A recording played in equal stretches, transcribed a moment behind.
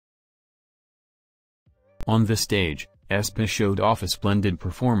On the stage, Aespa showed off a splendid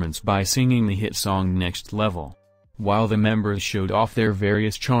performance by singing the hit song Next Level. While the members showed off their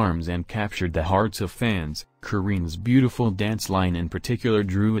various charms and captured the hearts of fans, Karina's beautiful dance line in particular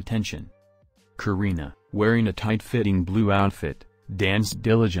drew attention. Karina, wearing a tight-fitting blue outfit, danced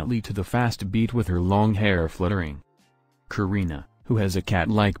diligently to the fast beat with her long hair fluttering. Karina, who has a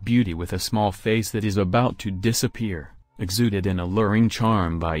cat-like beauty with a small face that is about to disappear, exuded an alluring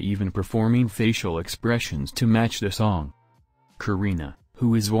charm by even performing facial expressions to match the song. Karina,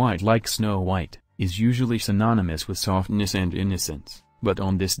 who is white like Snow White, is usually synonymous with softness and innocence, but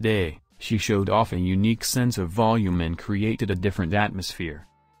on this day, she showed off a unique sense of volume and created a different atmosphere.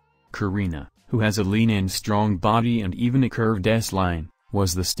 Karina, who has a lean and strong body and even a curved S-line,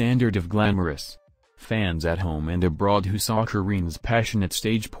 was the standard of glamorous. Fans at home and abroad who saw Karina's passionate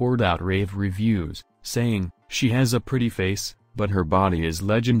stage poured out rave reviews, saying, "She has a pretty face, but her body is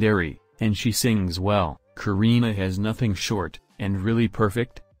legendary, and she sings well. Karina has nothing short, and really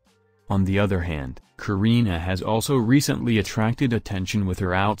perfect." On the other hand, Karina has also recently attracted attention with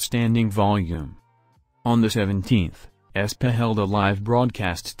her outstanding volume. On the 17th, Aespa held a live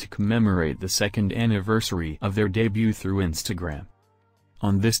broadcast to commemorate the second anniversary of their debut through Instagram.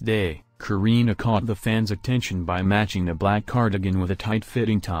 On this day, Karina caught the fans' attention by matching a black cardigan with a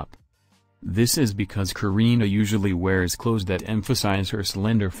tight-fitting top. This is because Karina usually wears clothes that emphasize her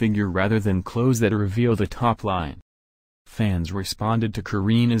slender figure rather than clothes that reveal the top line. Fans responded to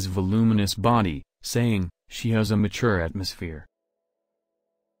Karina's voluminous body, saying, "She has a mature atmosphere.